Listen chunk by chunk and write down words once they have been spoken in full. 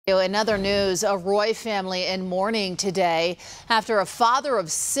In other news, a Roy family in mourning today after a father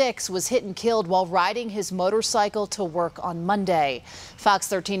of 6 was hit and killed while riding his motorcycle to work on Monday. Fox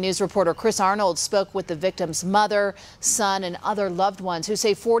 13 News reporter Chris Arnold spoke with the victim's mother, son, and other loved ones who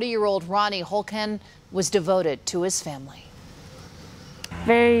say 40-year-old Ronnie Holken was devoted to his family.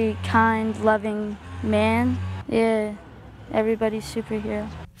 Very kind, loving man. Yeah, everybody's superhero.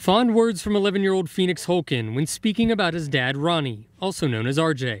 Fond words from 11-year-old Phoenix Holken when speaking about his dad, Ronnie, also known as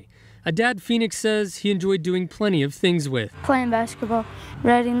RJ. A dad Phoenix says he enjoyed doing plenty of things with. Playing basketball,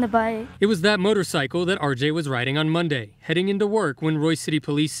 riding the bike. It was that motorcycle that RJ was riding on Monday, heading into work when Roy City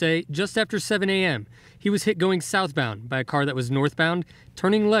police say just after 7 a.m. he was hit going southbound by a car that was northbound,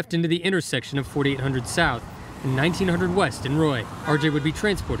 turning left into the intersection of 4800 South and 1900 West in Roy. RJ would be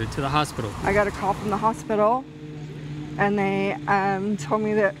transported to the hospital. I got a call from the hospital, and they told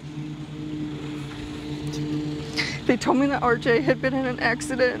me that RJ had been in an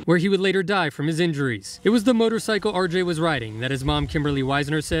accident where he would later die from his injuries. It was the motorcycle RJ was riding that his mom, Kimberly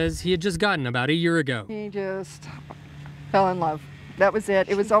Weisner, says he had just gotten about a year ago. He just fell in love. That was it.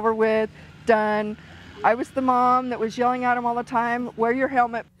 It was over with, done. I was the mom that was yelling at him all the time, wear your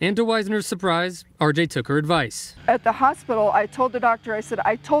helmet. And to Weisner's surprise, RJ took her advice. At the hospital, I told the doctor, I said,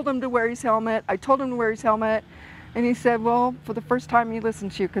 I told him to wear his helmet. I told him to wear his helmet. And he said, well, for the first time he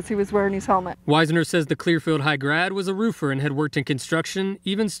listened to you because he was wearing his helmet. Weisner says the Clearfield High grad was a roofer and had worked in construction,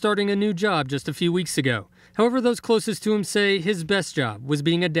 even starting a new job just a few weeks ago. However, those closest to him say his best job was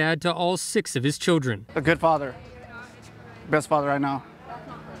being a dad to all 6 of his children. A good father. Best father I know.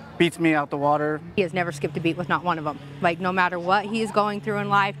 Beats me out the water. He has never skipped a beat with not one of them. Like, no matter what he's going through in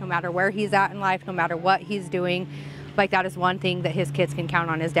life, no matter where he's at in life, no matter what he's doing, like, that is one thing that his kids can count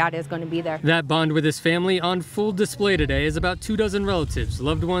on. His dad is going to be there. That bond with his family on full display today as about 24 relatives,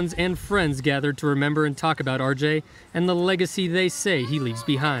 loved ones, and friends gathered to remember and talk about RJ and the legacy they say he leaves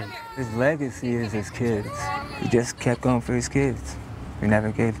behind. His legacy is his kids. He just kept going for his kids. He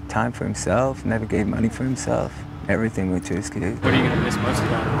never gave time for himself, never gave money for himself. Everything went to his kids. What are you going to miss most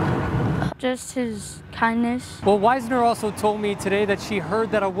about him? Just his kindness. Well, Weisner also told me today that she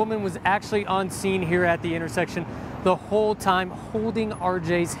heard that a woman was actually on scene here at the intersection the whole time holding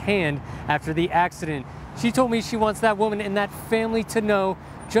RJ's hand after the accident. She told me she wants that woman and that family to know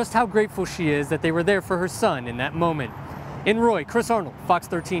just how grateful she is that they were there for her son in that moment. In Roy, Chris Arnold, Fox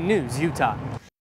 13 News, Utah.